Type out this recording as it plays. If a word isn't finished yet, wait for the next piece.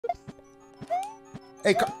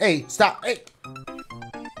Hey, stop. Hey.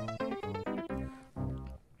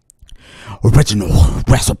 Original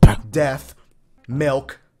recipe. Death,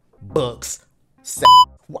 milk, books,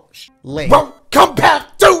 wash, leg. Welcome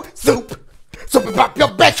back to soup. Soup about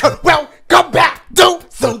your bacon. Welcome back to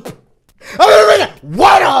soup.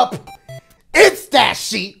 What up? It's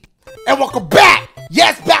Dashie, and welcome back.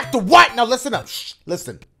 Yes, back to what? Now listen up. Shh,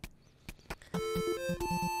 listen.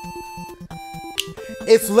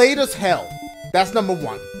 It's late as hell. That's number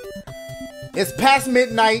one. It's past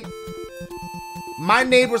midnight. My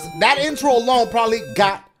neighbors, that intro alone probably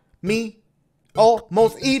got me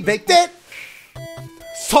almost evicted.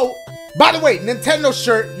 So, by the way, Nintendo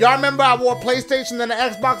shirt. Y'all remember I wore PlayStation and the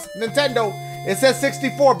Xbox? Nintendo. It says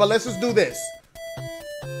 64, but let's just do this.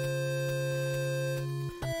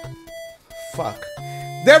 Fuck.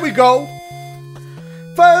 There we go.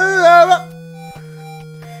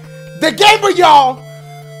 The gamer, y'all.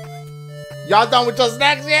 Y'all done with your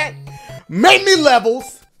snacks yet? Made me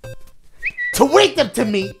levels. Tweet them to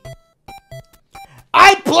me.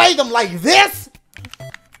 I play them like this.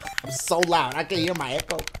 I'm so loud. I can hear my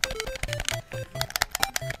echo.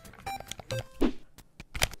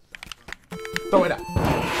 Throw it up.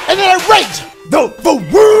 And then I rage. The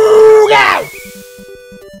woo out.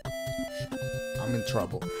 I'm in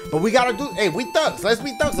trouble. But we gotta do. Hey, we thugs. Let's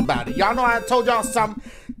be thugs about it. Y'all know I told y'all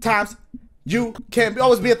sometimes you can't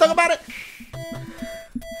always be a thug about it.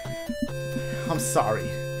 I'm sorry.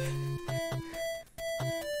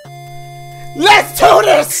 Let's do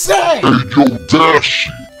this shit! Hey yo, Dashie,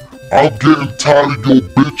 I'm getting tired of your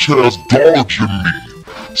bitch ass dodging me.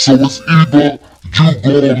 So it's either you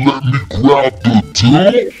gonna let me grab the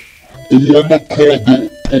deal, or I'ma call the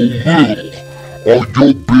police on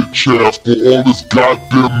your bitch ass for all this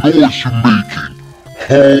goddamn noise you making.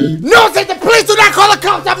 Ho? No, say the police do not call the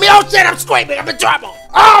cops on me. Oh shit, I'm screaming, I'm in trouble.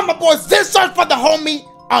 Oh, my boys, this search for the homie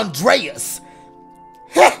Andreas.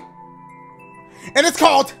 And it's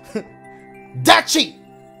called Dashie.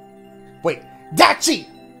 Wait, Dashie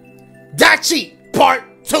Part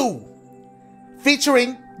 2.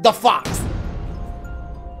 Featuring the Fox.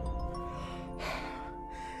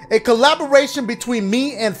 A collaboration between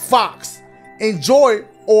me and Fox. Enjoy,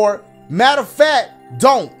 or matter of fact,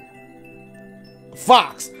 don't.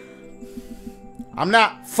 Fox. I'm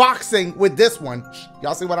not foxing with this one.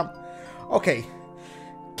 Y'all see what I'm... Okay.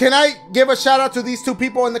 Can I give a shout out to these two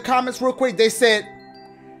people in the comments real quick? They said,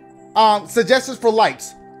 suggestions for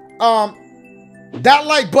likes. That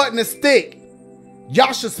like button is thick.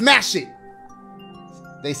 Y'all should smash it.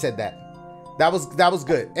 They said that. That was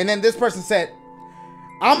good. And then this person said,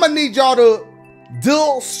 I'm gonna need y'all to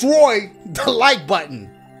destroy the like button.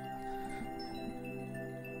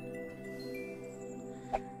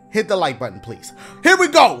 Hit the like button, please. Here we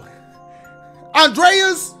go.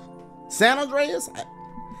 Andreas, San Andreas,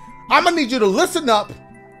 I'm gonna need you to listen up,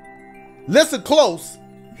 listen close,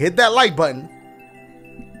 hit that like button,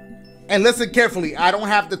 and listen carefully. I don't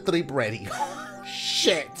have the threep ready.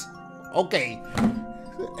 Shit. Okay.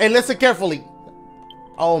 And listen carefully.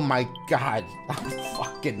 Oh my God. I'm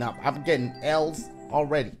fucking up. I'm getting L's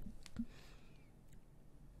already.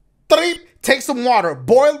 Threep, take some water.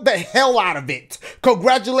 Boil the hell out of it.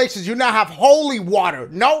 Congratulations, you now have holy water.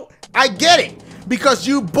 No, I get it. Because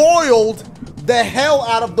you boiled the hell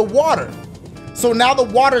out of the water. So now the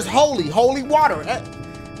water's holy. Holy water.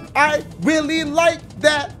 I really like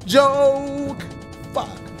that joke. Fuck.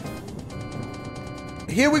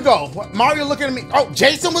 Here we go. Mario looking at me. Oh,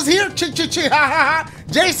 Jason was here? Ha ha ha.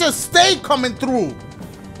 Jason, stay coming through.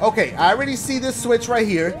 Okay, I already see this switch right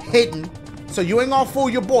here hidden. So you ain't gonna fool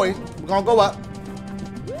your boy. We're gonna go up.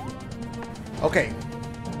 Okay.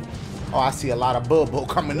 Oh, I see a lot of boo-boo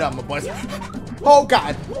coming up, my boys. Oh,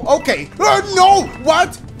 God. Okay. No!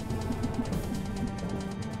 What?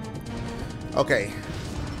 Okay.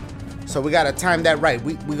 So we gotta time that right.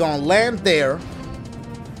 We're gonna land there.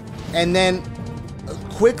 And then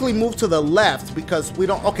quickly move to the left because we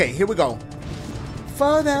don't... Okay, here we go.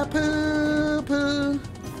 For that poo-poo.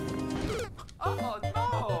 Oh,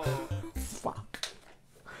 no. Fuck.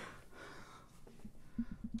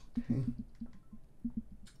 Okay.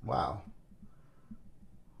 Wow.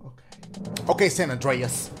 Okay. Okay, San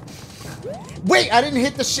Andreas. Wait, I didn't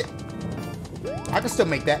hit the shit. I can still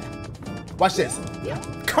make that. Watch this.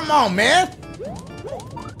 Come on, man.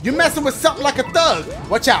 You're messing with something like a thug.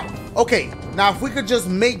 Watch out. Okay, now if we could just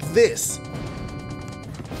make this.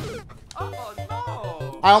 Oh,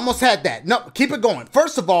 no. I almost had that. No, keep it going.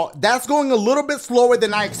 First of all, that's going a little bit slower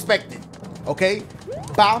than I expected. Okay?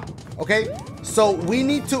 Bow. Okay? So we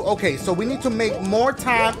need to, okay, so we need to make more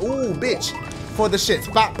time. Ooh, bitch. For the shits.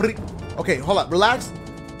 Okay, hold up. Relax.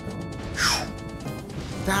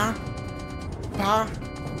 Da. Ba.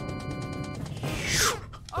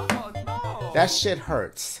 Oh no! That shit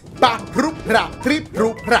hurts. Ba. Roop. Rap. Trip.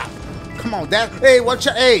 Roop. Rap. Come on, Dash. Hey, what's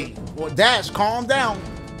your... Hey. Well, Dash, calm down.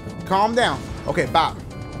 Calm down. Okay, Bob.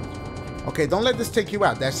 Okay, don't let this take you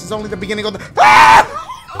out. This is only the beginning of the... Ah!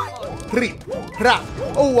 Trip. Rap.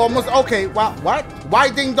 Oh, almost... Okay, wow. What? Why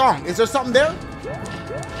ding dong? Is there something there?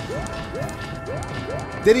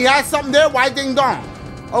 Did he have something there? Why ding dong?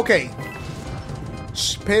 Okay.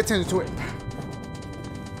 Shh, pay attention to it.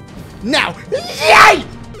 Now. Yay!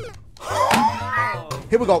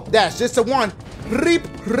 Here we go. Dash. Just a one. Rip,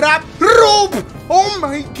 rap, roop. Oh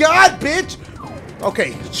my god, bitch.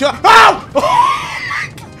 Okay. Sure. Oh!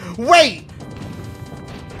 Wait.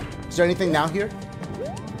 Is there anything down here?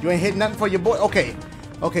 You ain't hitting nothing for your boy? Okay.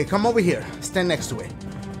 Okay, come over here. Stand next to it.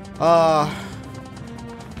 Oh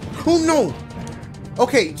no.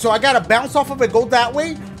 Okay, so I gotta bounce off of it, go that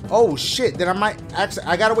way? Oh shit, then I might actually,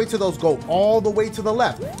 I gotta wait till those go all the way to the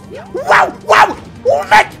left. Wow, wow, oh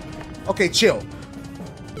my. Okay, chill.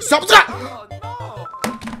 Stop. Oh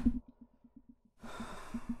no!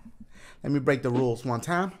 Let me break the rules one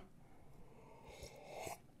time.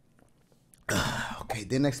 Okay,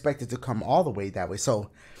 didn't expect it to come all the way that way. So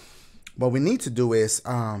what we need to do is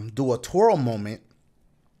do a twirl moment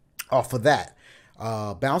off of that.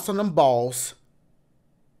 Bounce on them balls.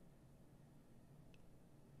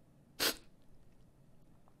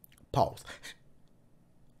 Pause.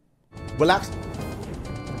 Relax.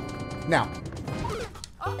 Now.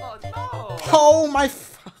 Oh no! Oh my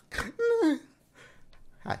fuck.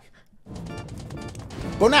 Hi.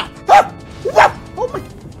 Go now. Ah! Oh my.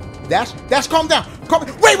 Dash, calm down.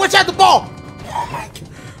 Wait, watch out the ball. Oh my God.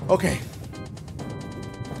 Okay.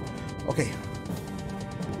 Okay.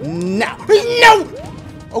 Now. No.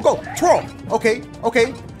 Oh, go. Twirl. Okay.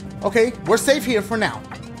 Okay. Okay. We're safe here for now.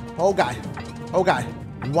 Oh God. Oh God.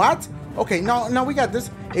 What? Okay, no, we got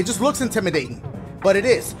this. It just looks intimidating, but it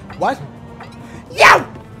is. What? Yow!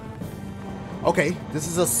 Okay, this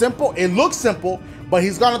is a simple, it looks simple, but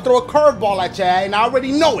he's gonna throw a curveball at you, and I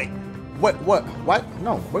already know it. What?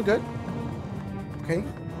 No, we're good. Okay.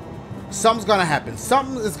 Something's gonna happen.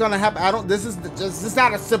 Something is gonna happen. This is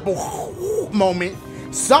not a simple moment.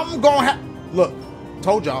 Something gonna happen. Look,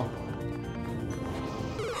 told y'all.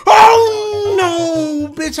 Oh no,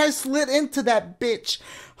 bitch, I slid into that bitch.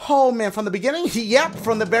 Oh man, from the beginning? Yep,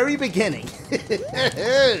 from the very beginning.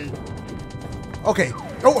 Okay.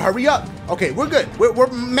 Oh, hurry up. Okay, we're good. We're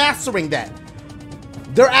mastering that.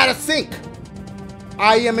 They're out of sync.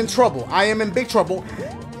 I am in trouble. I am in big trouble.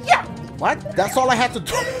 Yeah. What? That's all I had to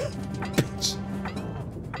do. Bitch.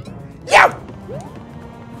 Yeah.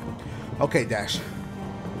 Okay, Dash.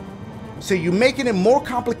 So you're making it more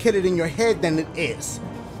complicated in your head than it is.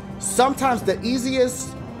 Sometimes the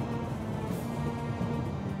easiest.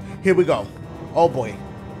 Here we go. Oh boy.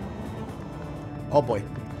 Oh boy.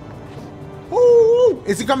 Ooh,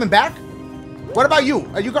 is he coming back? What about you?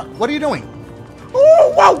 What are you doing?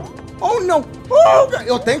 Oh, whoa. Oh no. Oh, God.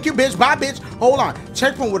 Oh, thank you, bitch. Bye, bitch. Hold on.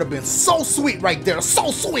 Checkpoint would have been so sweet right there.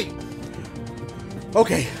 So sweet.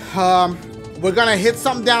 Okay. We're gonna hit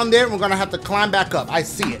something down there and we're gonna have to climb back up. I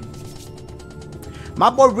see it.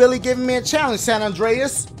 My boy really giving me a challenge, San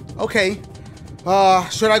Andreas. Okay.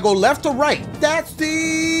 Should I go left or right? That's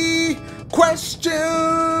the question.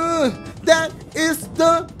 That is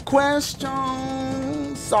the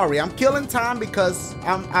question. Sorry, I'm killing time because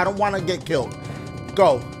I don't want to get killed.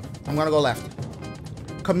 Go. I'm gonna go left.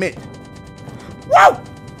 Commit. Woo!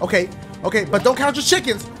 Okay, but don't count your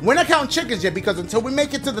chickens. We're not counting chickens yet because until we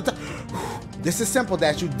make it to the top. This is simple,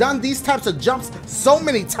 Dash. You've done these types of jumps so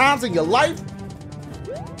many times in your life.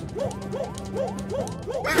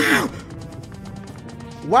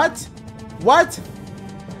 What?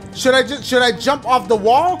 Should I jump off the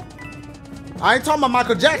wall? I ain't talking about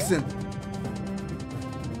Michael Jackson.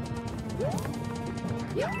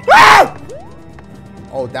 Ah!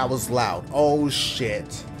 Oh, that was loud. Oh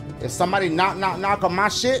shit. If somebody knock on my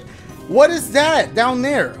shit, what is that down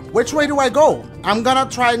there? Which way do I go? I'm gonna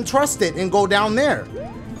try and trust it and go down there.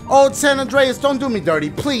 Oh, San Andreas, don't do me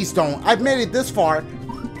dirty. Please don't. I've made it this far.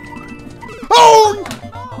 Oh!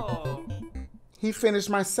 He finished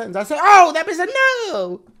my sentence. I said, oh, that means a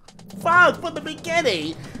no. Fuck, from the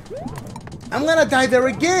beginning. I'm gonna die there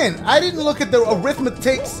again. I didn't look at the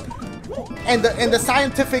arithmetics and the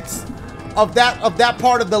scientifics of that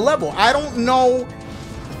part of the level. I don't know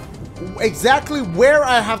exactly where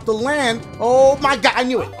I have to land. Oh my God, I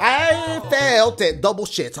knew it. I felt it. Double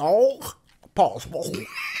shit. Oh, pause.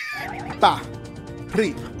 Bah,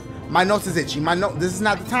 creep. My nose is itchy. This is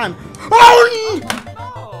not the time. Oh!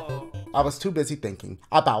 I was too busy thinking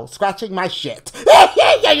about scratching my shit.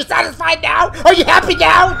 Are you satisfied now? Are you happy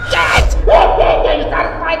now? Shit! Are you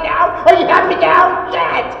satisfied now? Are you happy now?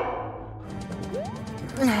 Shit!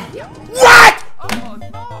 What? Oh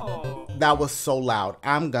no! That was so loud.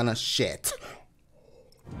 I'm gonna shit.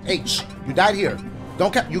 H, you died here.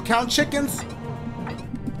 Don't count. You count chickens?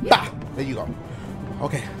 Bah! There you go.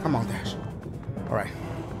 Okay, come on, Dash. All right.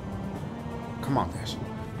 Come on, Dash.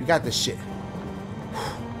 You got this shit.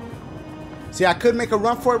 See, I could make a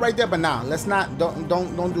run for it right there, but nah, let's not.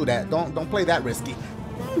 Don't do that. Don't play that risky.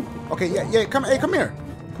 Okay, yeah. Come here,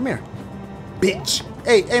 bitch.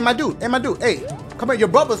 Hey, my dude. Hey, come here. Your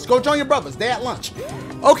brothers, go join your brothers. They at lunch.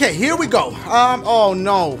 Okay, here we go. Oh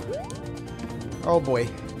no. Oh boy.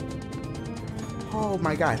 Oh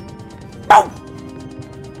my God. Boom.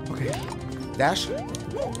 Okay, Dash.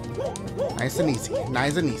 Nice and easy.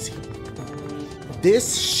 Nice and easy.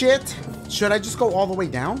 This shit. Should I just go all the way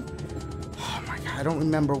down? Oh my God, I don't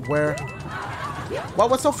remember where.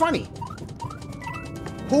 What's so funny?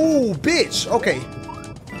 Ooh, bitch. Okay.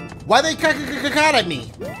 Why they cut at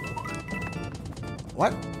me?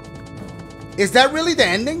 What? Is that really the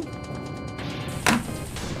ending?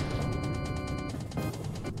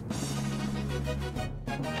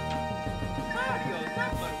 Mario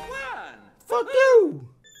 #1! Fuck you.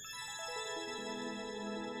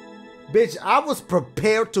 Bitch, I was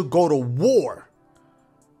prepared to go to war.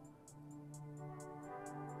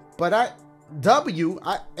 But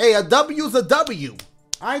hey, a W's a W.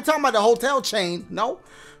 I ain't talking about the hotel chain, no.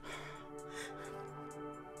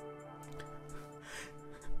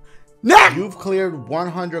 Now you've cleared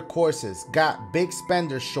 100 courses, got big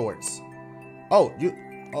spender shorts. Oh,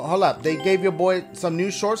 hold up. They gave your boy some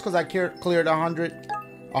new shorts because I cleared 100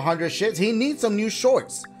 shits. He needs some new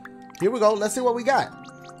shorts. Here we go. Let's see what we got.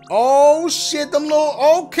 Oh shit, them little,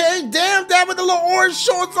 okay, damn, that with the little orange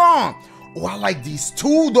shorts on. Oh, I like these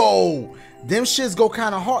too though. Them shits go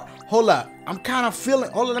kind of hard. Hold up, I'm kind of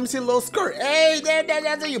feeling, hold on, let me see a little skirt. Hey,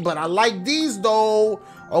 that's you, but I like these though.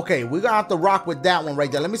 Okay, we're gonna have to rock with that one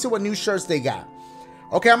right there. Let me see what new shirts they got.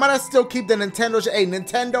 Okay, I'm gonna still keep the Nintendo, hey,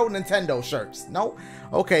 Nintendo shirts. No?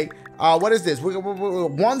 Okay, what is this? We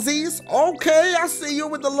onesies? Okay, I see you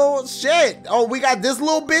with the little shit. Oh, we got this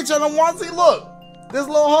little bitch on a onesie, look. This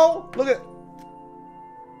little hole, look at.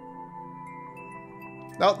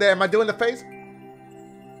 No, there, am I doing the face?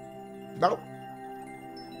 No.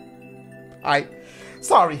 Alright,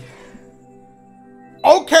 sorry.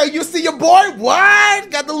 Okay, you see your boy? What?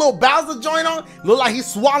 Got the little Bowser joint on? Look like he's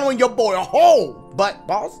swallowing your boy a whole butt,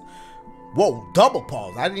 pause. Whoa, double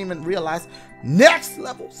pause. I didn't even realize. Next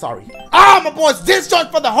level, sorry. Ah, my boys, this joint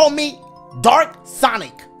for the homie, Dark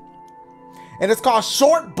Sonic. And it's called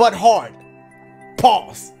Short But Hard.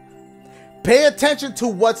 Pause. Pay attention to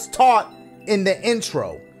what's taught in the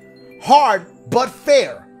intro. Hard but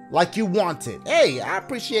fair, like you wanted. Hey, I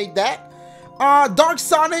appreciate that. Dark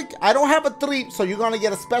Sonic, I don't have a 3, so you're gonna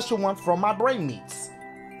get a special one from my brain meats.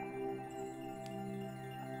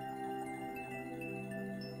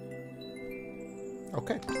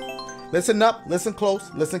 Okay. Listen up, listen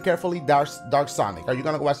close, listen carefully. Dark Sonic. Are you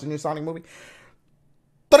gonna go watch the new Sonic movie?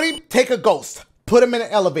 3, take a ghost. Put him in an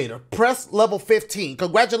elevator. Press level 15.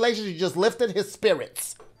 Congratulations, you just lifted his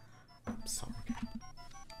spirits. I'm sorry.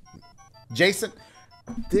 Jason,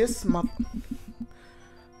 this month.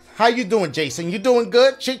 How you doing, Jason? You doing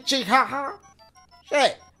good? Chick, chick, ha, ha.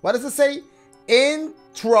 Shit. What does it say?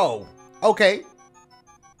 Intro. Okay.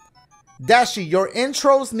 Dashie, your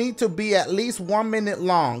intros need to be at least 1 minute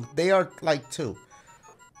long. They are like 2.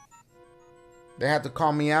 They had to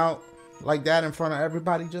call me out like that in front of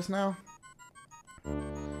everybody just now.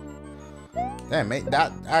 Damn, mate,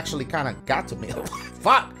 that actually kind of got to me.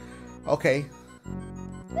 Fuck. Okay.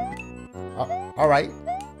 All right.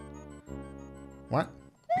 What?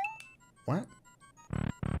 What?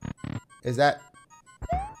 Is that?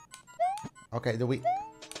 Okay. Do we?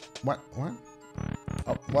 What? What?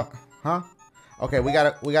 Oh, what? Huh? Okay, we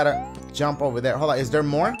gotta jump over there. Hold on. Is there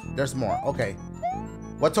more? There's more. Okay.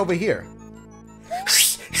 What's over here?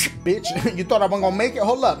 Bitch, you thought I wasn't gonna make it?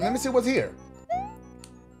 Hold up. Let me see what's here.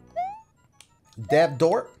 Dab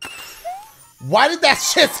door. Why did that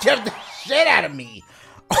shit scare the shit out of me?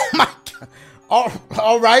 Oh my God.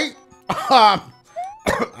 All right.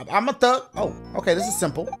 I'm a thug. Oh, okay. This is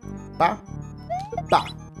simple. Bah. Bah.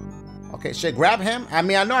 Okay, shit. Grab him. I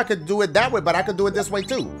mean, I know I could do it that way, but I could do it this way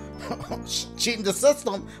too. Cheating the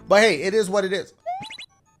system. But hey, it is what it is.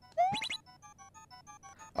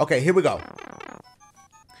 Okay, here we go.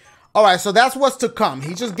 All right, so that's what's to come.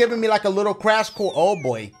 He's just giving me like a little crash course. Oh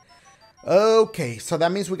boy. Okay, so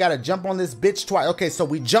that means we gotta jump on this bitch twice. Okay, so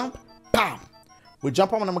we jump, pow. We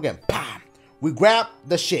jump on him again, pow. We grab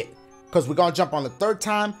the shit. Because we're going to jump on the third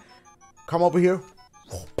time. Come over here.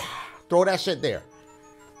 Throw that shit there.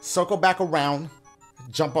 Circle back around.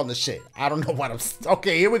 Jump on the shit. I don't know what I'm...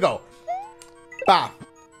 Okay, here we go. Bah.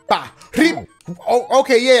 Bah. Oh,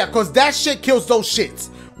 okay, yeah, because that shit kills those shits.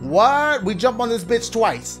 What? We jump on this bitch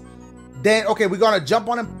twice. Then, okay, we're going to jump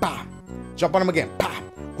on him. Bah. Jump on him again. Bah.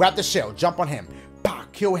 Grab the shell. Jump on him. Bah.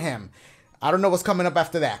 Kill him. I don't know what's coming up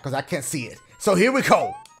after that because I can't see it. So here we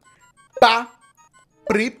go. Bah.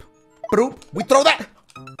 Breep. Broop. We throw that.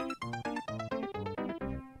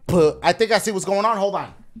 I think I see what's going on. Hold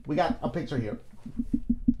on. We got a picture here.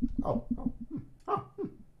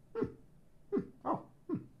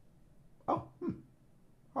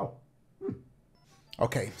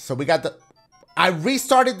 Okay, so we got the... I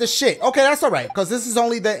restarted the shit. Okay, that's all right, because this is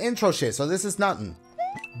only the intro shit, so this is nothing.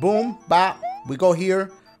 Boom, bop. We go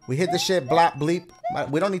here. We hit the shit, blop, bleep.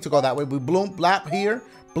 We don't need to go that way. We bloom, blop here.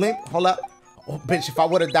 Blink, hold up. Oh, bitch, if I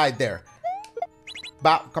would have died there.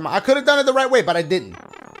 Bop, come on. I could have done it the right way, but I didn't.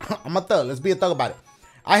 I'm a thug. Let's be a thug about it.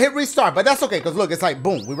 I hit restart, but that's okay, because look, it's like,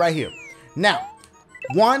 boom, we're right here. Now,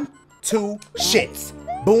 1, 2, shits.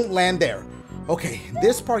 Boom, land there. Okay,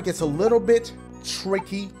 this part gets a little bit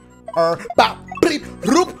tricky. Bop, bleep,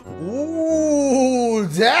 roop. Ooh,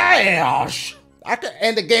 dash. I could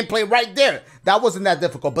end the gameplay right there. That wasn't that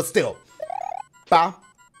difficult, but still. Bop,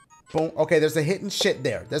 boom. Okay, there's a hidden shit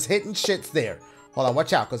there. There's hidden shits there. Hold on,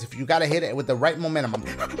 watch out, because if you got to hit it with the right momentum.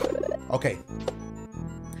 Okay.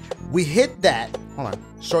 We hit that. Hold on.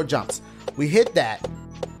 Short jumps. We hit that.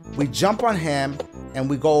 We jump on him, and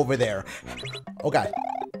we go over there. Okay.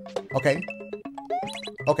 Okay.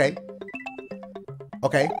 Okay.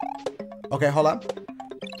 Okay. Okay, hold up.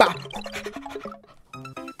 Bah.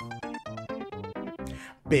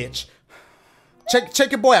 Bitch.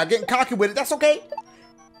 Check your boy out. Getting cocky with it. That's okay.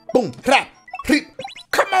 Boom. Clap.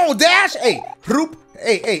 Come on, Dash. Hey. Roop.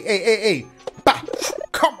 Hey. Bah.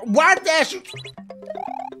 Come. Why Dash?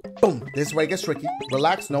 Boom. This is where it gets tricky.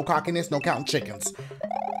 Relax. No cockiness. No counting chickens.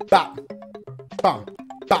 Bah. Bum.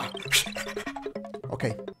 Bah.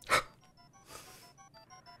 Okay.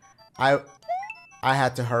 I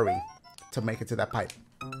had to hurry to make it to that pipe.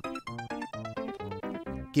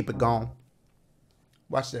 Keep it going.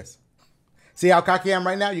 Watch this. See how cocky I am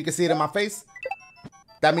right now? You can see it in my face.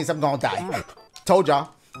 That means I'm gonna die. Told y'all.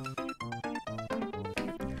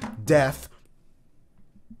 Death.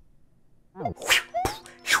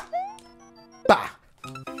 Bah.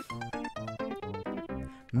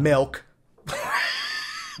 Milk.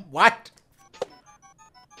 What?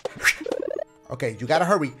 Okay, you gotta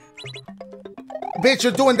hurry. Bitch,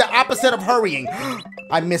 you're doing the opposite of hurrying.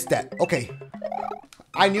 I missed that. Okay.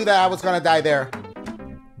 I knew that I was gonna die there.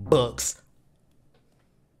 Books.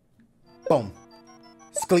 Boom.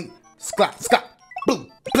 Skleep. Sklat. Sklat.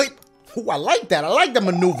 Boom. Bleep. Ooh, I like that. I like the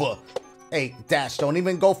maneuver. Hey, Dash, don't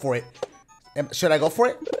even go for it. Should I go for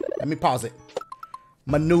it? Let me pause it.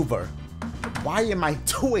 Maneuver. Why am I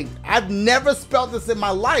doing? I've never spelled this in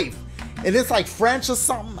my life. And it's like French or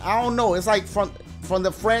something. I don't know. It's like from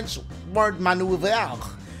the French word maneuver.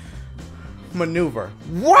 Maneuver.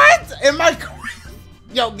 What? Am I...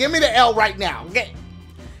 Yo, give me the L right now. Okay.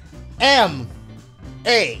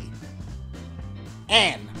 M-A-N.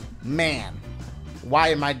 Man. Why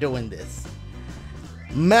am I doing this?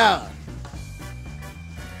 Man.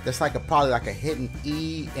 There's like probably like a hidden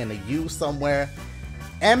E and a U somewhere.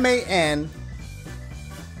 M-A-N.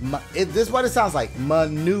 This is what it sounds like.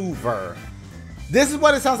 Maneuver. This is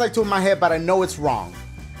what it sounds like to in my head, but I know it's wrong.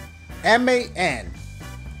 M-A-N-U-V-E-R.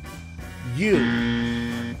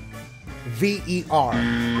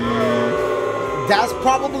 That's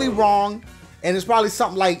probably wrong. And it's probably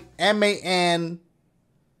something like M-A-N-E-U-V-E-R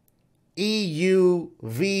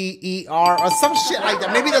or some shit like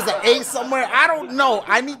that. Maybe there's an A somewhere. I don't know.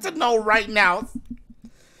 I need to know right now.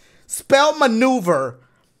 Spell maneuver.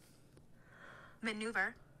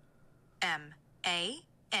 Maneuver. M-A-N-E-U-V-E-R.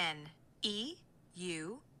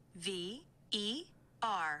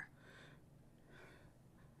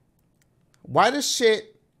 Why this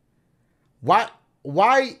shit? Why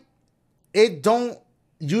it don't?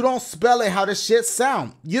 You don't spell it how the shit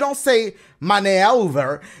sound. You don't say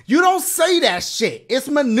maneuver. You don't say that shit. It's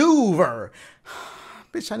maneuver.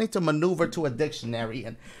 Bitch, I need to maneuver to a dictionary.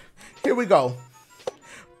 And here we go.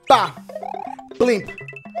 Bah. Blink.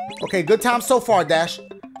 Okay, good time so far, Dash.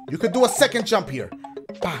 You could do a second jump here.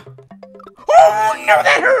 Bah. Oh, no,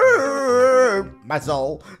 that hurt my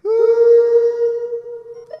soul.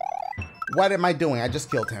 What am I doing? I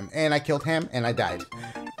just killed him. And I killed him, and I died.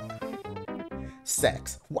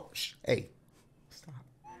 Sex. Wash. Hey. Stop.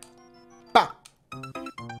 Bah.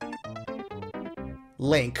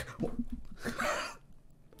 Link.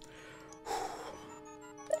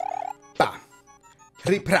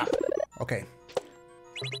 Rip-rap. Okay.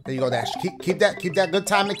 There you go, Dash. Keep that good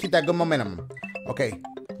timing. Keep that good momentum. Okay.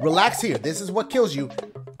 Relax here. This is what kills you.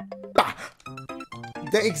 Bah.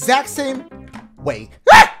 The exact same way.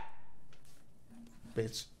 Ah!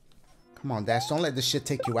 Bitch. Come on, Dash. Don't let this shit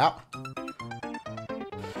take you out.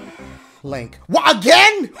 Link. What,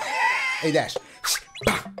 again? Hey, Dash.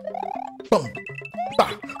 Bah. Boom.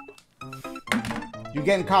 Bah. You're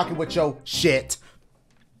getting cocky with your shit.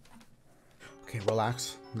 Okay,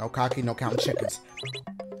 relax. No cocky, no counting chickens.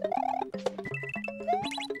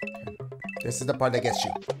 This is the part that gets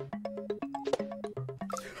you.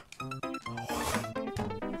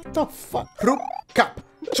 What the fuck?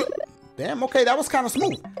 Damn, okay, that was kind of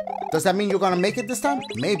smooth. Does that mean you're gonna make it this time?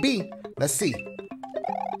 Maybe. Let's see.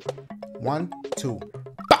 1, 2.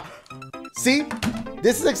 Bah! See?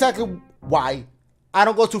 This is exactly why I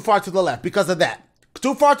don't go too far to the left, because of that.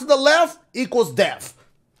 Too far to the left equals death.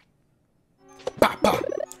 Bah, bah,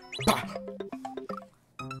 bah.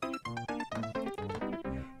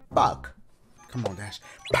 Fuck. Come on, Dash.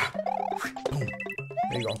 Bah. Boom.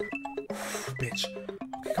 There you go. Bitch.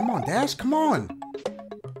 Okay, come on, Dash. Come on.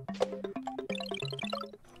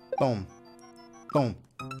 Boom. Boom.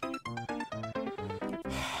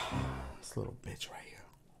 This little bitch right here.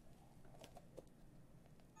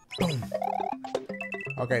 Boom.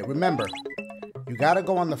 Okay, remember. You gotta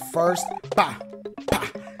go on the first. Bah. Bah.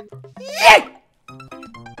 Yeah!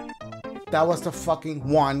 That was the fucking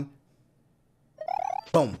one.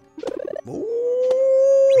 Boom.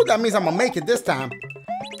 Ooh, that means I'm gonna make it this time.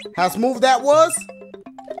 How smooth that was?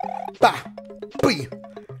 Bah. Bee.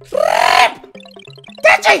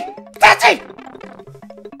 Dashie! Dashie!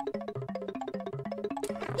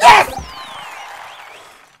 Yes!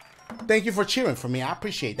 Thank you for cheering for me. I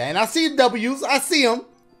appreciate that. And I see W's. I see them.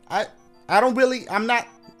 I'm not,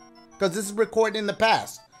 because this is recorded in the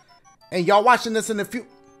past. And y'all watching this in the future.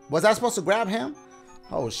 Was I supposed to grab him?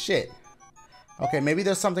 Oh, shit. Okay, maybe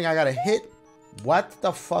there's something I gotta hit. What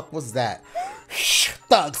the fuck was that?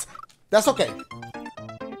 Thugs. That's okay.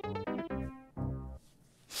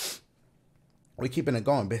 We keeping it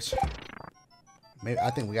going, bitch. Maybe I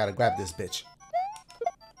think we gotta grab this bitch.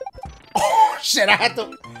 Oh, shit, I had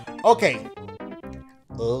to. Okay.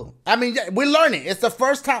 I mean, we're learning. It's the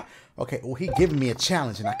first time. Okay, well, he giving me a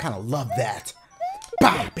challenge, and I kind of love that.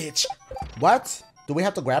 Bah, bitch. What? Do we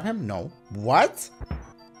have to grab him? No. What?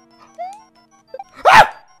 Ah!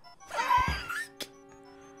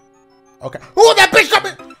 Okay. Oh, that bitch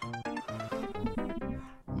coming!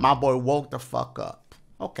 My boy woke the fuck up.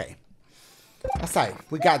 Okay. That's right.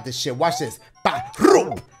 We got this shit. Watch this. Bah.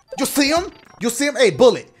 You see him? You see him? Hey,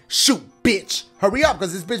 bullet. Shoot, bitch. Hurry up,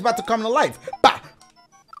 because this bitch about to come to life. Bah.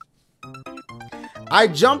 I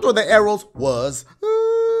jumped where the arrows was.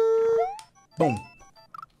 Boom.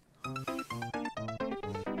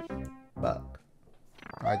 Fuck.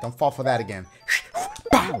 Alright, don't fall for that again.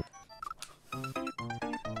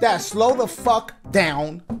 That, slow the fuck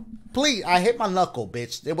down. Please, I hit my knuckle,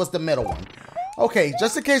 bitch. It was the middle one. Okay,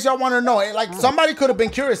 just in case y'all want to know, like, somebody could have been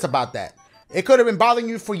curious about that. It could have been bothering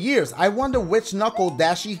you for years. I wonder which knuckle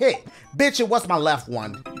Dashie hit. Bitch, it was my left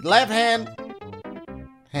one. Left hand.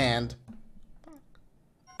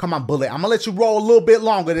 Come on, bullet. I'm gonna let you roll a little bit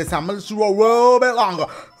longer this time. I'm gonna let you roll a little bit longer.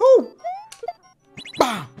 Woo!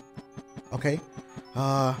 Bam! Okay.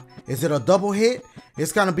 Is it a double hit?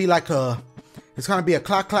 It's gonna be like a... It's gonna be a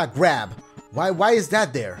clack grab. Why is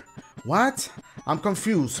that there? What? I'm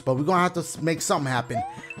confused, but we're gonna have to make something happen.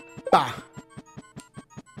 Bah!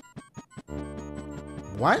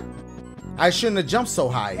 What? I shouldn't have jumped so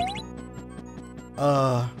high.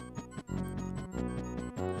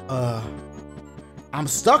 I'm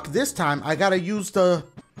stuck this time. I gotta use the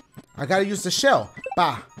shell.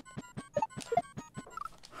 Bah.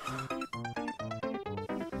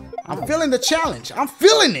 I'm feeling the challenge. I'm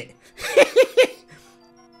feeling it.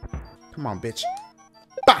 Come on, bitch.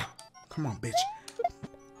 Bah. Come on, bitch.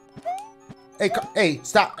 Hey,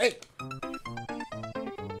 stop. Hey.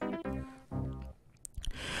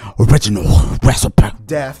 Original recipe.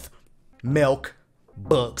 Death, milk,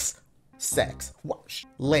 books, sex. Watch.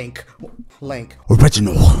 Link.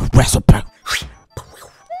 Original recipe.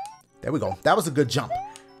 There we go. That was a good jump.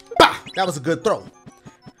 Bah! That was a good throw.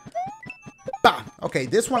 Bah! Okay,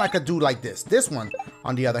 this one I could do like this. This one,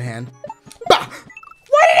 on the other hand. Bah!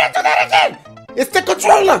 Why did I do that again? It's the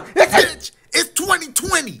controller! It's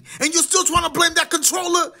 2020, and you're still trying to blame that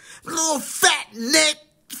controller? Little fat neck,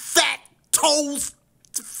 fat toes,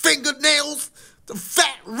 fingernails, the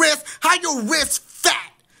fat wrist. How your wrist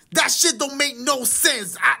fat? That shit don't make no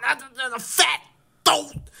sense. The fat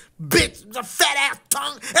throat, bitch, the fat ass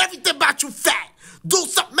tongue, everything about you fat. Do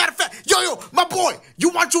something. Matter of fact, Yo, my boy, you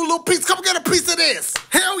want your little piece? Come get a piece of this.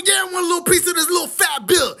 Hell yeah, I want a little piece of this little fat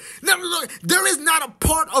bill. No. There is not a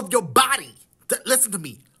part of your body. Listen to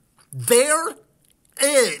me. There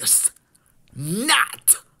is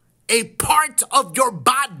not a part of your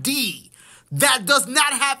body that does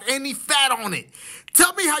not have any fat on it.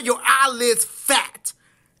 Tell me how your eyelids fat.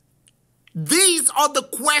 These are the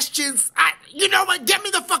questions. You know what? Get me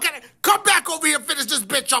the fuck out of here. Come back over here and finish this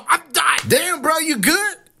bitch up. I'm done. Damn, bro, you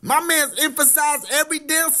good? My man's emphasized every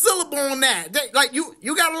damn syllable on that. Like, you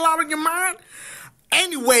got a lot on your mind?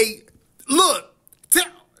 Anyway, look.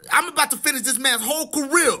 I'm about to finish this man's whole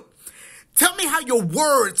career. Tell me how your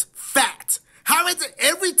words fat. How is it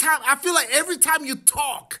every time? I feel like every time you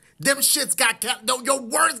talk, them shits got your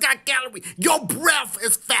words got calories. Your breath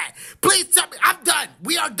is fat. Please tell me. I'm done.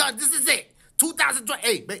 We are done. This is it. 2020.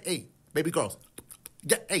 Hey, baby girls.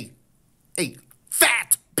 Hey,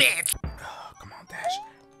 fat bitch. Oh, come on, Dash.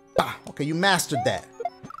 Bah. Okay, you mastered that.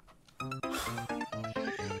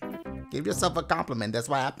 Give yourself a compliment. That's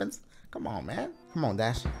what happens. Come on, man. Come on,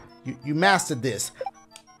 Dash. You mastered this.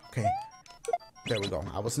 Okay. There we go.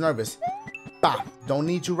 I was nervous. Bah. Don't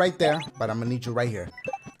need you right there, but I'm gonna need you right here.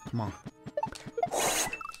 Come on.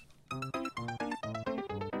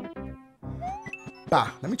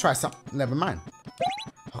 Bah. Let me try something. Never mind.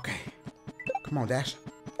 Okay. Come on, Dash.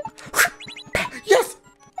 Yes!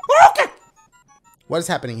 Okay! What is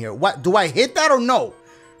happening here? What? Do I hit that or no?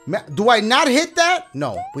 Do I not hit that?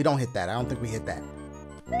 No, we don't hit that. I don't think we hit that.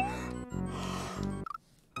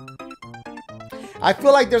 I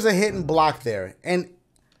feel like there's a hidden block there. And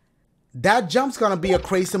that jump's going to be a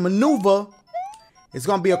crazy maneuver. It's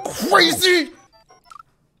going to be a crazy...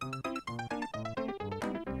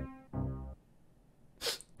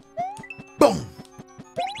 Boom.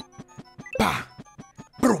 Bah.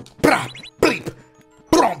 Broop. Brah. Bleep.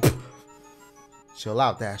 Bromp. Chill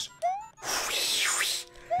out, Dash.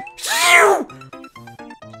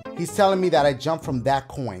 He's telling me that I jumped from that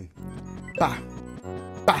coin. Bah.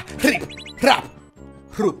 Bah. Rip. Rap.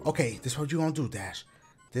 Roop. Okay, this is what you're gonna do, Dash.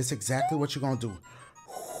 This is exactly what you're gonna do.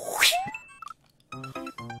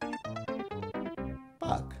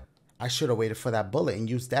 Fuck. I should have waited for that bullet and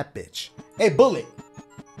used that bitch. Hey, bullet.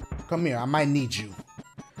 Come here. I might need you.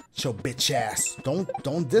 Your bitch ass.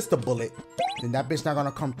 Don't diss the bullet. Then that bitch not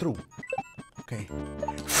gonna come through. Okay.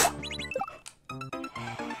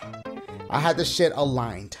 I had the shit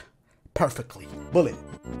aligned perfectly. Bullet.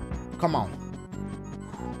 Come on.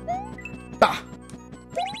 Bah.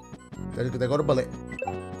 There go the bullet.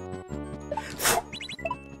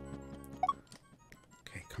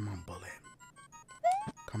 Okay, come on, bullet.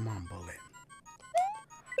 Come on, bullet.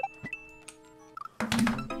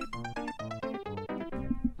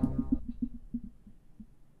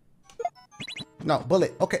 No,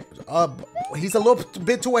 bullet. Okay. He's a little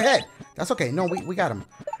bit too ahead. That's okay. No, we got him.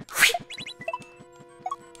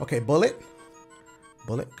 Okay, bullet.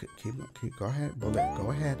 Bullet. Keep. Go ahead. Bullet.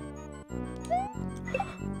 Go ahead.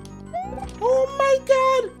 Oh my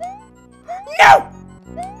god! No!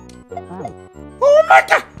 Oh my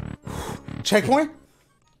god! Checkpoint?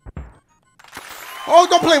 Oh,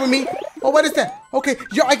 don't play with me! Oh, what is that? Okay,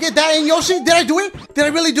 yo, I get that in Yoshi. Did I do it? Did I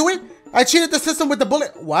really do it? I cheated the system with the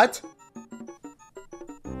bullet. What?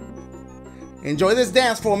 Enjoy this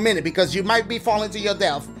dance for a minute because you might be falling to your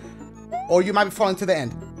death. Or you might be falling to the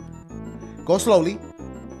end. Go slowly.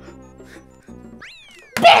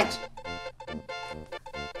 Bitch!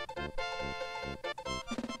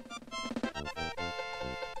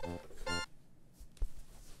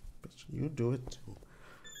 You do it too.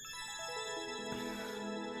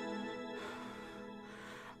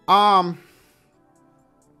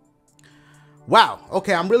 Wow.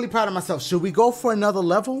 Okay, I'm really proud of myself. Should we go for another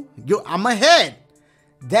level? I'm ahead.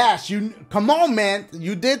 Dash, come on, man.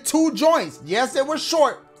 You did 2 joints. Yes, they were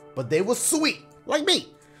short, but they were sweet. Like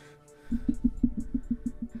me.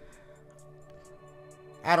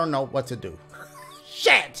 I don't know what to do.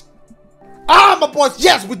 Shit. Ah, my boys.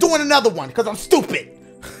 Yes, we're doing another one because I'm stupid.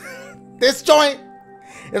 This joint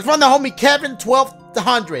is from the homie Kevin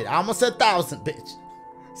 1200. I almost said 1,000, bitch.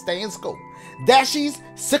 Stay in school. Dashie's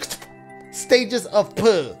 6 stages of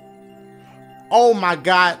puh. Oh my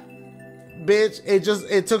god. Bitch,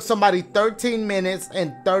 it took somebody 13 minutes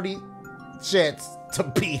and 30 shits to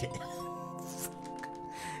beat it.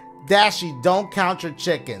 Dashie, don't count your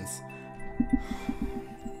chickens.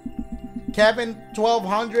 Kevin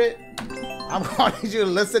 1200, I'm going to need you to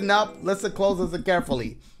listen up, listen close, listen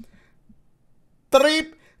carefully. 3,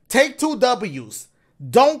 take 2 W's.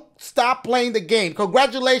 Don't stop playing the game.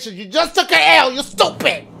 Congratulations, you just took an L, you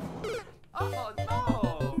stupid. Oh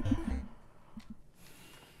no!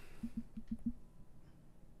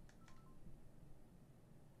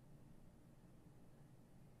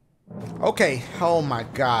 Okay. Oh my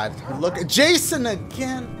God. Look at Jason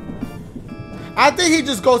again. I think he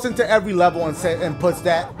just goes into every level and puts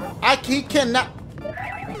that. He cannot.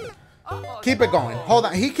 Keep it going. Hold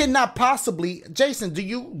on. He cannot possibly. Jason, do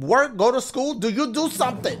you work? Go to school? Do you do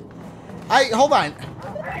something? Hold on.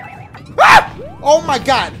 Ah! Oh my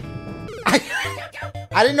God.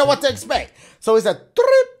 I didn't know what to expect. So it's a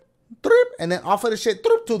trip, trip, and then off of the shit,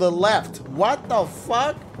 trip to the left. What the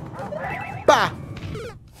fuck? Bah.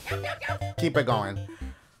 Keep it going.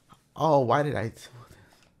 Oh, why did I do this?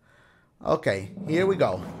 Okay, here we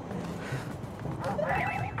go.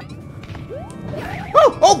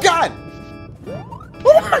 Oh God!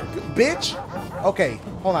 Oh my bitch! Okay,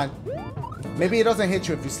 hold on. Maybe it doesn't hit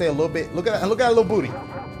you if you stay a little bit. Look at that! Look at that little booty.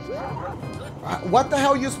 What the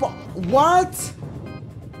hell you supposed? What?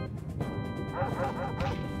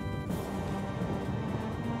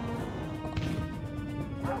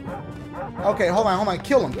 Okay, hold on, hold on.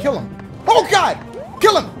 Kill him, kill him. Oh God!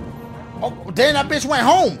 Kill him! Oh, then that bitch went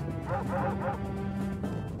home.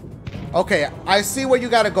 Okay, I see where you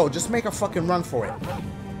gotta go. Just make a fucking run for it.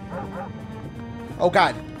 Oh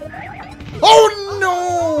God. Oh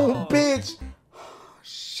no, bitch.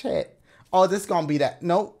 Shit. Oh, this is gonna be that.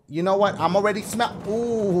 No, you know what? I'm already smell.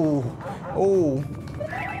 Ooh. Ooh.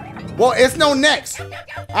 Well, it's no next.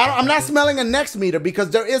 I'm not smelling a next meter because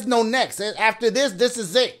there is no next. After this, this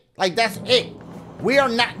is it. Like, that's it. We are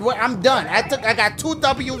not. I'm done. I got 2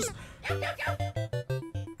 W's.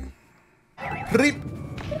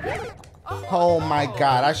 Oh my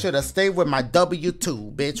God! I should have stayed with my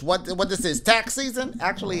W2, bitch. What this is? Tax season?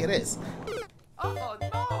 Actually, it is. Oh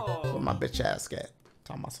no! Where my bitch ass at?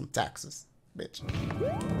 Talking about some taxes, bitch.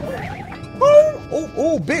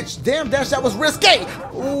 Oh, bitch! Damn, Dash, that was risque.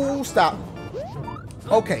 Ooh, stop.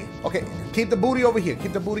 Okay, okay. Keep the booty over here.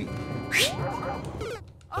 Keep the booty.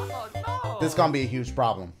 Oh no! This is gonna be a huge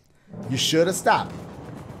problem. You should have stopped.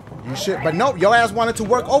 You should, but nope, your ass wanted to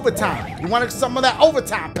work overtime. You wanted some of that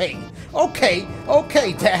overtime pay. Okay,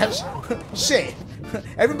 okay, Dash. Shit.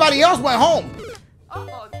 Everybody else went home. Oh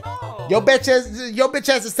no! Your bitch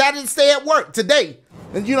has decided to stay at work today.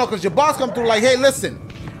 And you know, cause your boss come through like, hey, listen,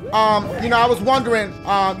 you know, I was wondering,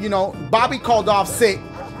 you know, Bobby called off sick.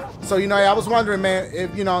 So, you know, I was wondering, man,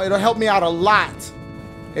 if, you know, it'll help me out a lot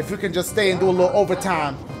if you can just stay and do a little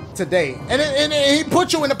overtime today. And he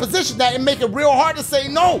put you in a position that it make it real hard to say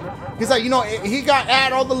no. He's like, you know, he got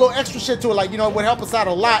add all the little extra shit to it, like, you know, it would help us out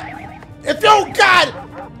a lot. If oh God,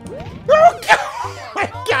 oh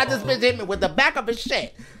my God, this bitch hit me with the back of his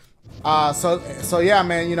shit. So yeah,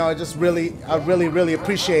 man, you know, I really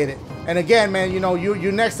appreciate it. And again, man, you know,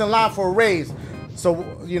 you're next in line for a raise. So,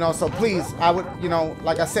 you know, so please, I would, you know,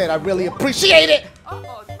 like I said, I really appreciate it.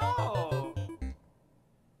 Oh no!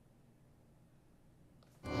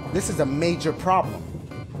 This is a major problem.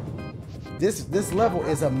 This level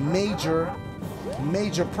is a major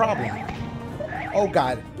problem. Oh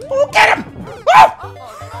God. Oh, get him! Oh! Oh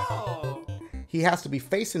no! He has to be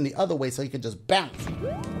facing the other way so he can just bounce.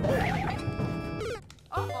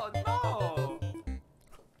 Oh no!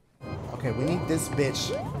 Okay, we need this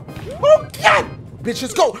bitch. Oh God! Bitch,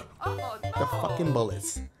 let's go! Oh no! The fucking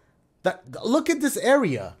bullets. Look at this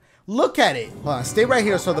area. Look at it. Hold on, stay right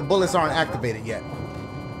here so the bullets aren't activated yet.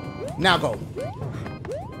 Now go.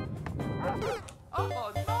 Oh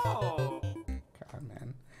no! God,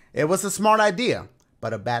 man. It was a smart idea,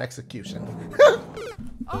 but a bad execution.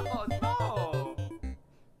 Oh no!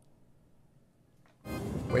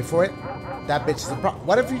 Wait for it. That bitch is a problem.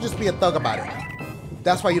 What if you just be a thug about it?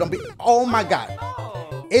 That's why you don't be. Oh my God.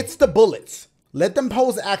 No! It's the bullets. Let them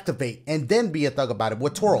pose activate and then be a thug about it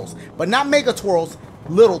with twirls. But not mega twirls,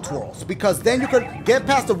 little twirls. Because then you could get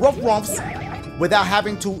past the rough rumps without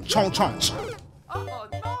having to chonch. Oh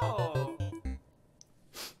no!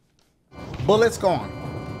 Bullets gone.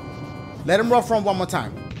 Let him rough run one more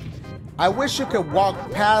time. I wish you could walk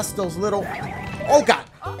past those little. Oh God.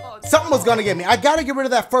 Something was gonna get me. I gotta get rid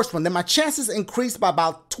of that first one. Then my chances increased by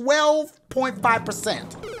about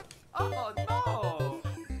 12.5%. Oh no!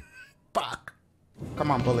 Fuck.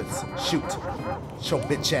 Come on, bullets. Shoot. Show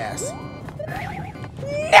bitch ass.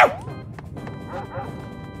 No!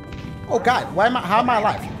 Oh God, why am I? How am I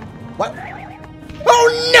alive? What? Oh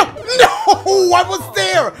no! No! I was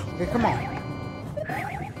there! Okay, come on.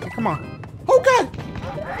 Okay, come on. Oh God!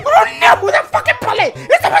 Oh no! The fucking bullet!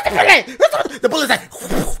 It's the fucking bullet! The bullet's like,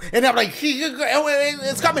 and I'm like,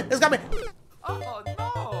 it's coming! It's coming! Oh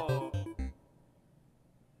no!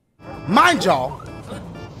 Mind y'all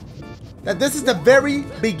that this is the very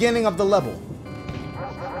beginning of the level.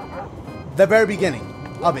 The very beginning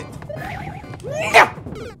of it. No!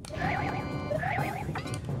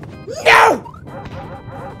 No!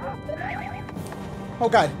 Oh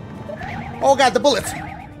god. Oh god, the bullets.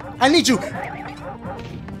 I need you.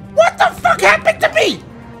 What the fuck happened to me?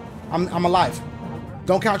 I'm alive.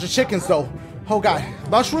 Don't count your chickens though. Oh god.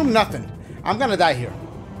 Mushroom, nothing. I'm gonna die here.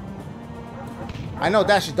 I know,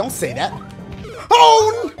 Dashie, don't say that.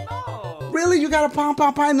 Oh! No. Really? You got a pom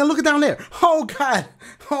pom pie? And then look it down there. Oh god.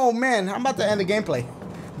 Oh man, I'm about to end the gameplay.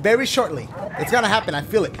 Very shortly. It's gonna happen, I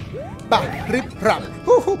feel it. Ba, rip, rap.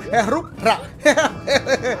 Hoo, rup, rap.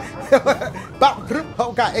 Ba, rup.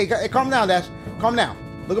 Oh god, hey, calm down, Dash. Calm down.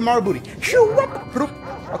 Look at Mario Booty.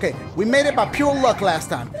 Okay, we made it by pure luck last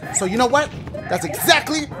time. So you know what? That's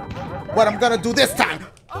exactly what I'm gonna do this time.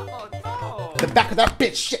 Oh no. The back of that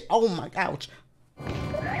bitch. Shit. Oh my ouch.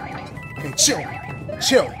 Okay, chill.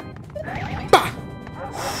 Chill. Bah!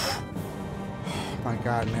 Oh my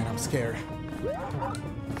god, man, I'm scared.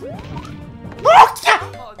 Oh, yeah!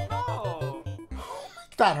 Oh no.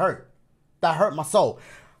 That hurt. That hurt my soul.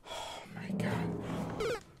 Oh my god.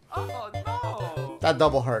 Oh no. That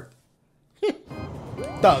double hurt.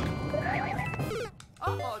 Thug.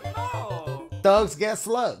 Oh no. Thugs get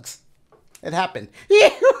slugs. It happened.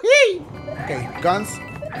 Okay, guns.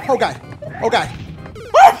 Oh god. Oh god.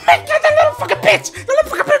 Oh my god, that little fucking bitch! That little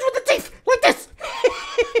fucking bitch with the teeth! Like this!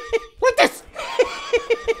 Like this!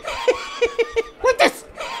 Like this!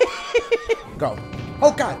 Go.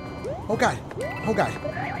 Oh god. Oh god. Oh god.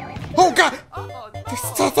 Oh god! Oh no.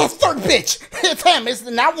 That's third bitch! It's him! It's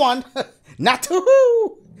not one! Not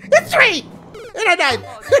two! It's three! And I died!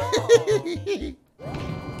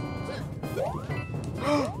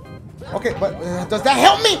 Okay, but does that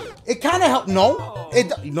help me? It kind of helped. No.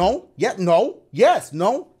 No. Yeah. No. Yes.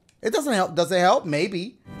 No. It doesn't help. Does it help?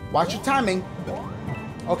 Maybe. Watch your timing.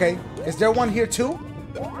 Okay. Is there one here too?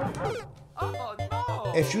 Oh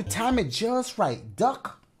no. If you time it just right,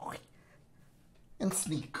 duck and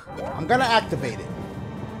sneak. I'm gonna activate it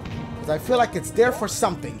because I feel like it's there for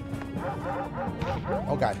something.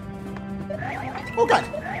 Oh god. Oh god.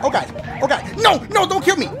 Oh god. Oh god. No. No. Don't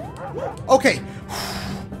kill me. Okay.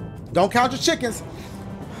 Don't count your chickens.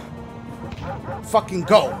 Fucking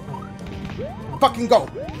go. Fucking go.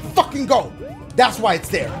 Fucking go. That's why it's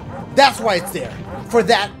there. That's why it's there. For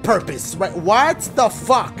that purpose. Right? What the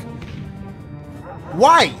fuck?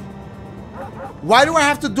 Why? Why do I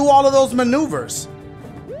have to do all of those maneuvers?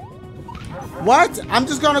 What? I'm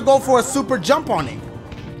just gonna go for a super jump on it.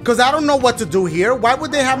 Because I don't know what to do here. Why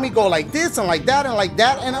would they have me go like this and like that and like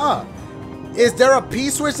that and Is there a P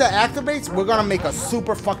switch that activates? We're gonna make a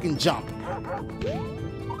super fucking jump.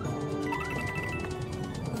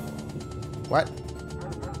 What?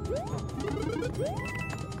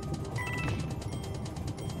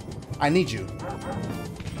 I need you.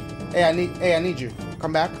 Hey, I need you.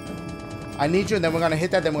 Come back. I need you, and then we're gonna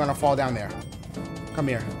hit that, then we're gonna fall down there. Come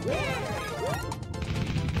here.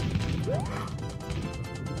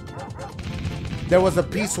 There was a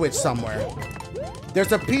P switch somewhere.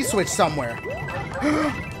 There's a P switch somewhere.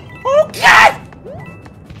 Oh god!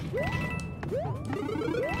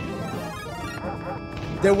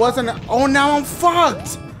 There wasn't a, oh, now I'm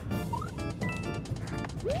fucked.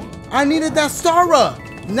 I needed that Stara.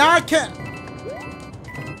 Now I can't.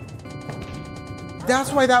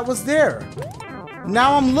 That's why that was there.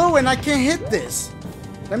 Now I'm low and I can't hit this.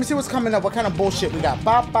 Let me see what's coming up. What kind of bullshit we got?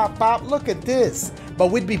 Bop, bop, bop. Look at this.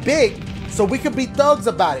 But we'd be big, so we could be thugs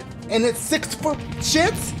about it. And it's 6 foot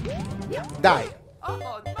shits? Die. Oh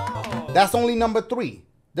no. That's only number 3.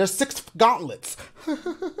 There's 6 gauntlets.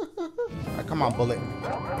 Right, come on, bullet.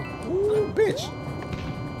 Ooh, bitch.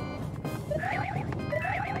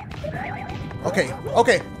 Okay,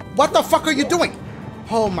 okay. What the fuck are you doing?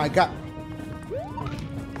 Oh my god.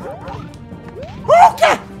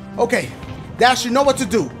 Okay. Okay. Dash, you know what to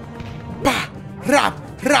do. Bah, rap,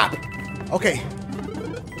 rap. Okay.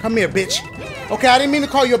 Come here, bitch. Okay, I didn't mean to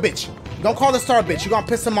call you a bitch. Don't call the star a bitch. You're gonna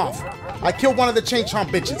piss him off. I killed one of the chain chomp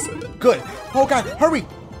bitches. Good. Oh god, hurry.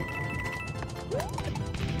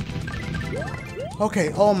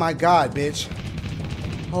 Okay, oh my god, bitch.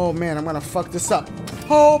 Oh man, I'm gonna fuck this up.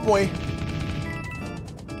 Oh boy.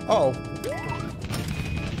 Uh-oh.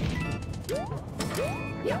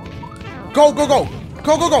 Go, go, go.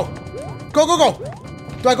 Go, go, go. Go, go, go.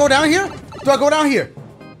 Do I go down here? Do I go down here?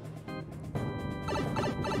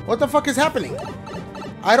 What the fuck is happening?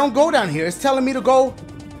 I don't go down here. It's telling me to go.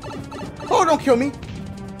 Oh, don't kill me.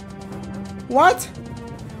 What?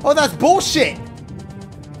 Oh, that's bullshit.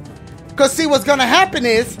 Because see, what's going to happen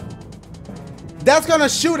is that's going to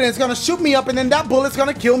shoot and it's going to shoot me up and then that bullet's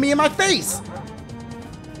going to kill me in my face.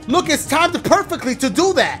 Look, it's timed perfectly to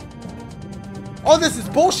do that. Oh, this is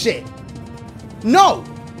bullshit. No.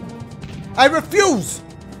 I refuse.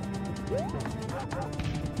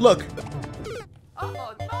 Look.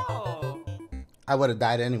 Oh no! I would have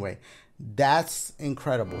died anyway. That's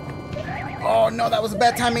incredible. Oh no, that was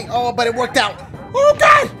bad timing. Oh, but it worked out. Oh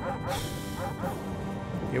God!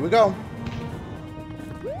 Here we go.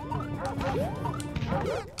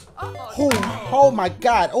 Oh my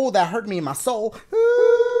God. Oh, that hurt me in my soul.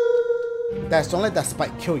 Dash, don't let that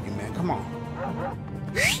spike kill you, man. Come on.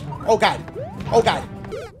 Oh God. Oh God.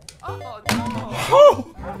 Oh,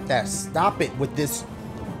 Dash, stop it with this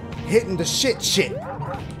hitting the shit.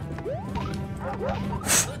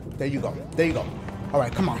 There you go. There you go. All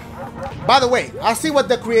right, come on. By the way, I see what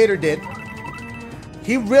the creator did.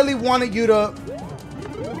 He really wanted you to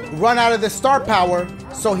run out of the star power,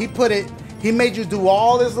 so he made you do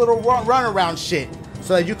all this little run around shit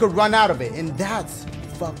so that you could run out of it, and that's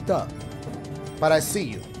fucked up. But I see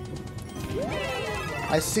you.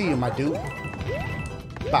 I see you, my dude.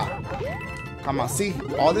 Bye. Come on, see?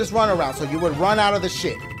 All this run around so you would run out of the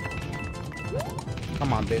shit.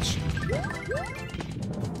 Come on, bitch.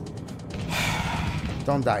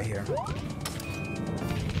 Don't die here.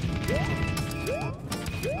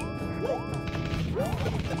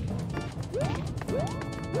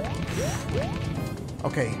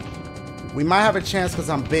 Okay. We might have a chance because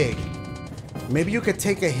I'm big. Maybe you could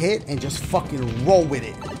take a hit and just fucking roll with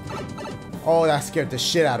it. Oh, that scared the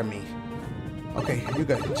shit out of me. Okay, you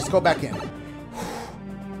good. Just go back in.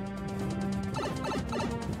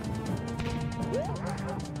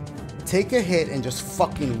 Take a hit and just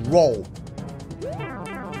fucking roll.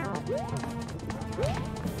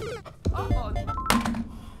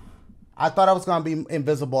 I thought I was going to be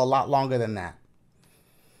invisible a lot longer than that.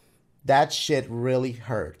 That shit really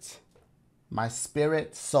hurts. My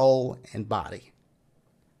spirit, soul, and body.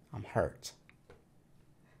 I'm hurt.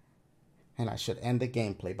 And I should end the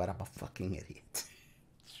gameplay, but I'm a fucking idiot.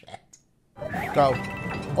 Shit. Go.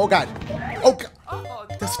 Oh God. Oh God.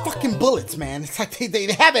 There's fucking bullets, man. It's like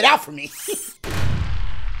they have it out for me.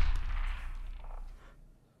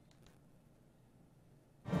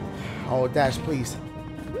 Oh, Dash, please.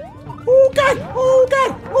 Oh God. Oh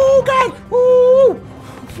God. Oh God. Oh.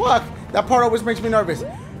 Fuck. That part always makes me nervous.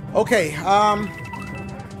 Okay,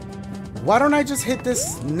 why don't I just hit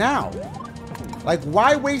this now? Like,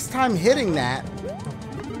 why waste time hitting that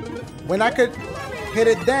when I could hit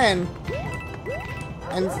it then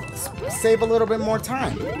and save a little bit more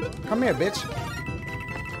time? Come here, bitch.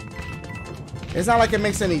 It's not like it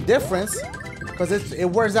makes any difference because it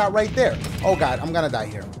wears out right there. Oh God, I'm gonna die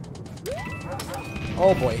here.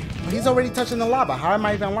 Oh boy, he's already touching the lava. How am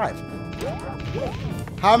I even alive?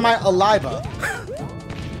 How am I alive?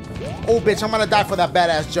 Oh, bitch, I'm gonna die for that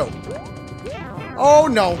badass joke. Oh,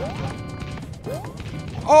 no.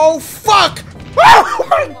 Oh, fuck! Oh,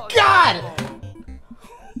 my God!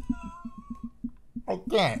 I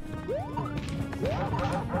can't.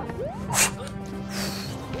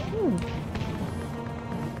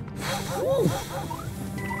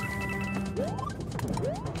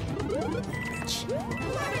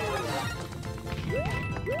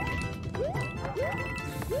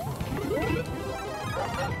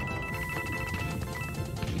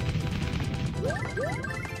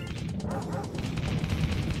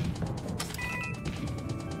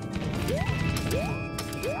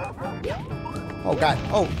 Oh God.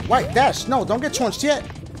 Oh, wait, Dash. No, don't get chunched yet.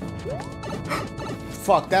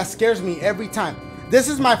 Fuck, that scares me every time. This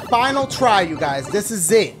is my final try, you guys. This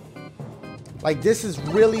is it. Like, this is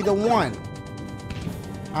really the one.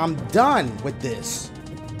 I'm done with this.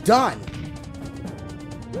 Done.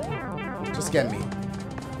 Just get me.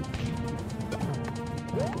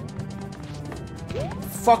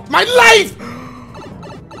 Fuck my life!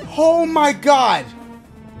 Oh my God.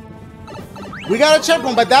 We got a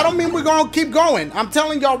checkpoint, but that don't mean we're gonna keep going. I'm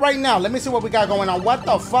telling y'all right now. Let me see what we got going on. What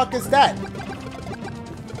the fuck is that?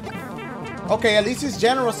 Okay, at least he's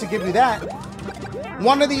generous to give you that.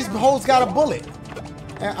 One of these holes got a bullet.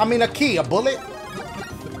 I mean a key, a bullet.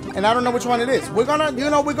 And I don't know which one it is. We're gonna, you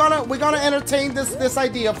know, we're gonna entertain this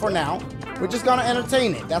idea for now. We're just gonna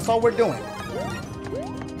entertain it. That's all we're doing.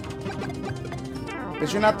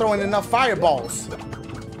 But you're not throwing enough fireballs.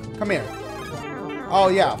 Come here. Oh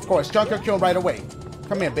yeah, of course. Junker kill right away.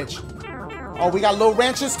 Come here, bitch. Oh, we got little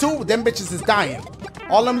ranches too? Them bitches is dying.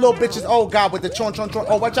 All them little bitches. Oh God, with the chon.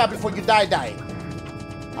 Oh, watch out before you die.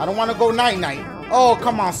 I don't want to go night. Oh,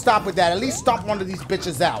 come on, stop with that. At least stomp one of these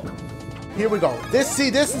bitches out. Here we go. This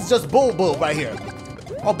is just bull right here.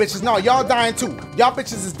 Oh, bitches, no, y'all dying too. Y'all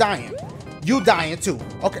bitches is dying. You dying too.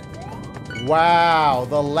 Okay. Wow,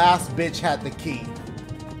 the last bitch had the key.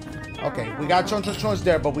 Okay, we got chunch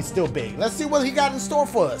there, but we still big. Let's see what he got in store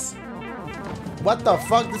for us. What the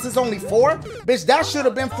fuck? This is only 4? Bitch, that should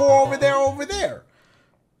have been 4 over there.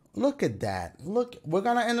 Look at that. Look, we're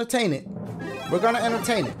gonna entertain it. We're gonna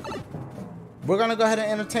entertain it. We're gonna go ahead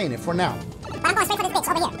and entertain it for now. But I'm going straight for this bitch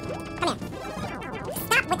over here. Come here.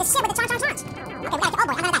 Stop with the shit with the charge. Okay, we gotta, oh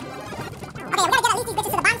boy, I'm gonna die. Okay, we gotta get at least these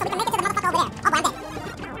bitches to the bottom so we can make it to the motherfucker over there. Oh boy,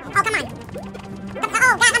 I'm dead. Oh, come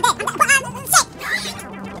on. Oh god, I'm dead. Shit.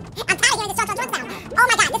 I'm tired of hearing this charge sound. Oh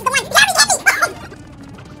my god, this is the one. He already hit me.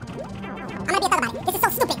 I'm gonna be a thug about it. This is so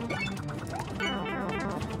stupid.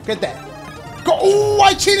 Look at that. Go. Oh,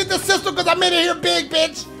 I cheated the system because I made it here big,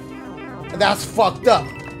 bitch. That's fucked up.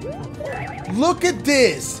 Look at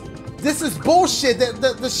this. This is bullshit.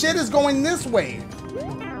 The shit is going this way.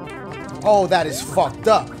 Oh, that is fucked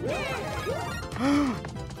up.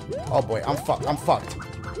 Oh boy, I'm fucked. I'm fucked.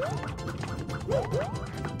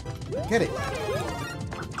 Get it.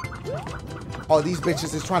 Oh, these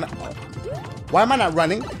bitches is trying to... Why am I not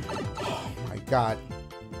running? Oh my god.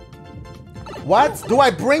 What? Do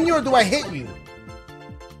I bring you or do I hit you?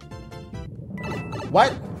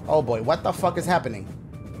 What? Oh boy, what the fuck is happening?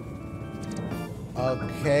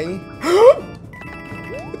 Okay.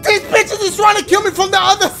 These bitches is trying to kill me from the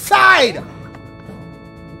other side!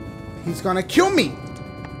 He's gonna kill me!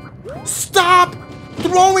 Stop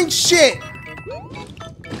throwing shit!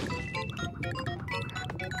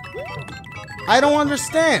 I don't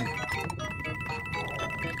understand.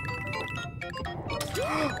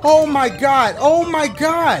 Oh my god! Oh my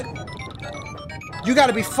god! You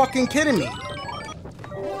gotta be fucking kidding me.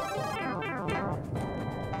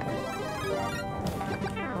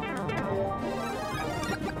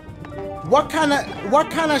 What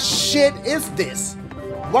kind of shit is this?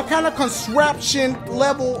 What kind of contraption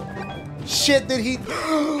level shit did he...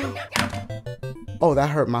 Oh, that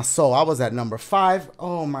hurt my soul. I was at number 5.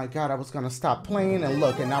 Oh my god, I was gonna stop playing and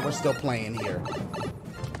look, and now we're still playing here.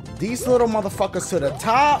 These little motherfuckers to the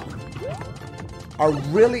top are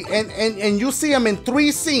really... And you see them in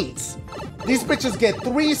 3 scenes. These bitches get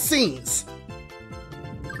 3 scenes.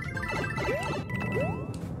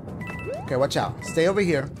 Okay, watch out. Stay over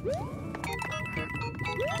here.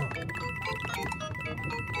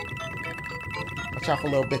 Watch out for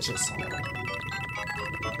little bitches.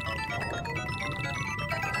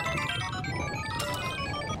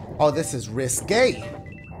 Oh, this is risque.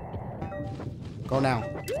 Go now.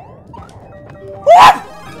 What?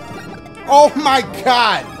 Oh my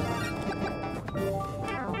god.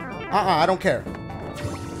 I don't care.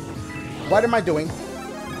 What am I doing?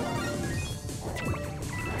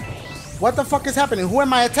 What the fuck is happening? Who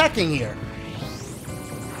am I attacking here?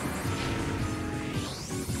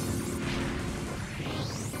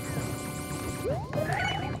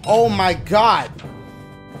 Oh my god.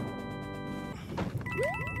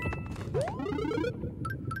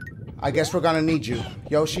 I guess we're gonna need you.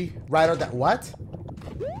 Yoshi, right or that. What?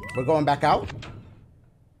 We're going back out?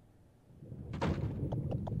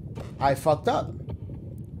 I fucked up.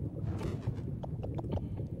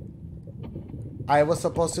 I was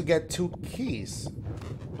supposed to get 2 keys.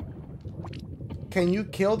 Can you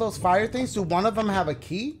kill those fire things? Do one of them have a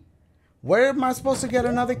key? Where am I supposed to get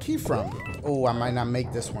another key from? Oh, I might not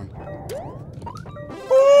make this one.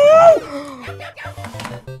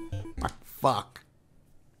 Fuck.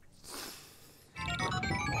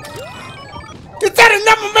 Get that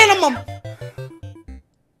enough minimum!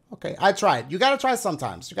 Okay, I tried. You gotta try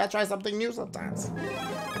sometimes. You gotta try something new sometimes.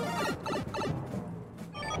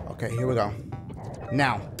 Okay, here we go.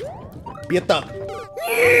 Now, be a thug.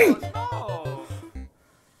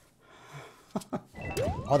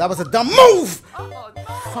 Oh, that was a dumb move!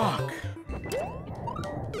 Fuck.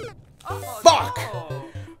 Fuck!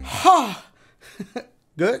 Huh.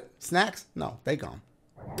 Good? Snacks? No, they gone.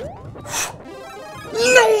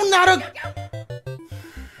 No, not a...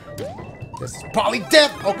 This is probably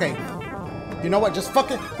death. Okay. You know what? Just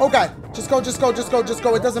fucking... Oh, God. Just go, just go, just go, just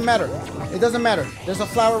go. It doesn't matter. It doesn't matter. There's a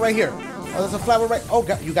flower right here. Oh, there's a flower right... Oh,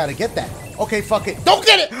 God. You gotta get that. Okay, fuck it. Don't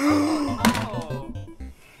get it!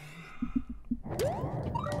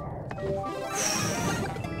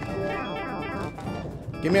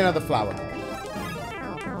 Give me another flower.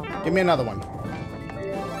 Give me another one.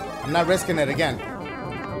 I'm not risking it again.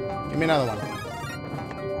 Give me another one.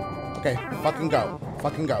 Okay, fucking go.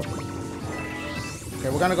 Fucking go. Okay,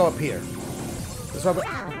 we're gonna go up here.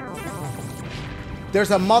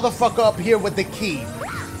 There's a motherfucker up here with the key.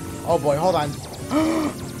 Oh boy, hold on.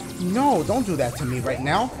 No, don't do that to me right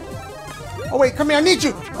now. Oh wait, come here, I need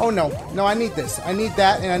you. Oh no, no, I need this. I need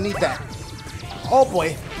that and I need that. Oh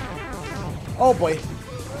boy. Oh boy.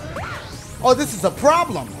 Oh, this is a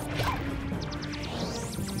problem.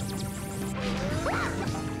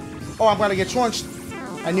 Oh, I'm gonna get trunched.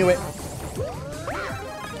 I knew it.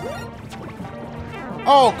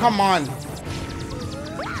 Oh, come on.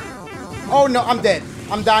 Oh no, I'm dead.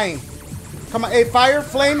 I'm dying. Come on, hey, fire,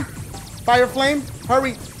 flame. Fire, flame.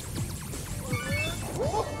 Hurry.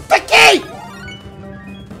 The key!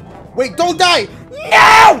 Wait, don't die.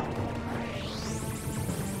 No!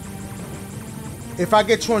 If I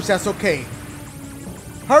get chunched, that's okay.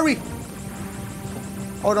 Hurry.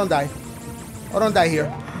 Oh, don't die. Oh, don't die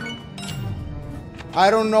here.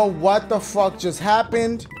 I don't know what the fuck just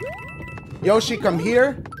happened. Yoshi, come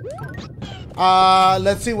here.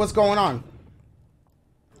 Let's see what's going on.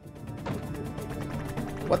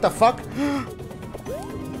 What the fuck?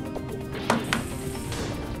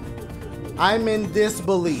 I'm in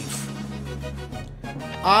disbelief.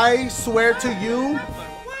 I swear to you,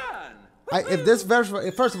 if this first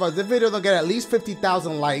of all, if this video don't get at least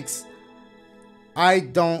 50,000 likes, I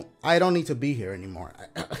don't need to be here anymore.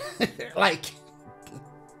 Like,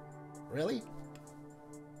 really?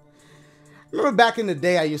 Remember back in the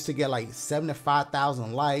day, I used to get like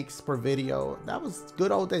 75,000 likes per video. That was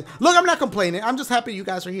good old days. Look, I'm not complaining. I'm just happy you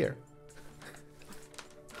guys are here.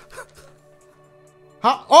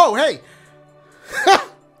 Huh? Oh, hey.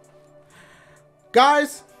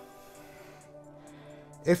 Guys,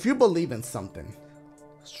 if you believe in something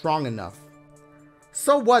strong enough,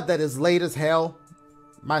 so what that is late as hell?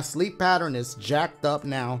 My sleep pattern is jacked up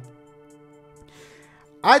now.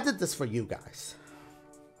 I did this for you guys.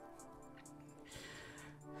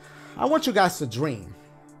 I want you guys to dream.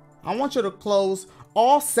 I want you to close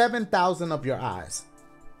all 7,000 of your eyes.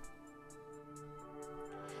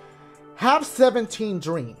 Have 17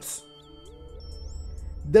 dreams.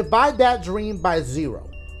 Divide that dream by 0.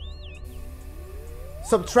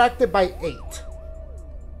 Subtract it by 8.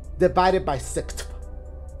 Divide it by 6.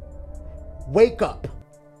 Wake up.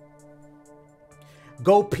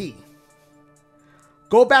 Go pee.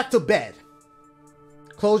 Go back to bed.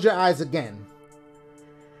 Close your eyes again.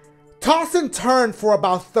 Toss and turn for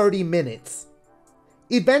about 30 minutes.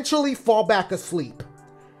 Eventually fall back asleep.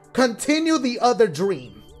 Continue the other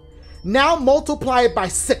dream. Now multiply it by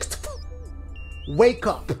 6. Wake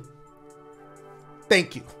up.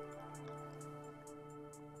 Thank you.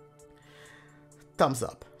 Thumbs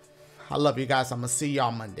up. I love you guys. I'm going to see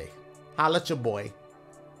y'all Monday. Holla at your boy.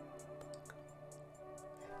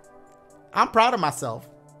 I'm proud of myself.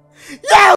 Yo!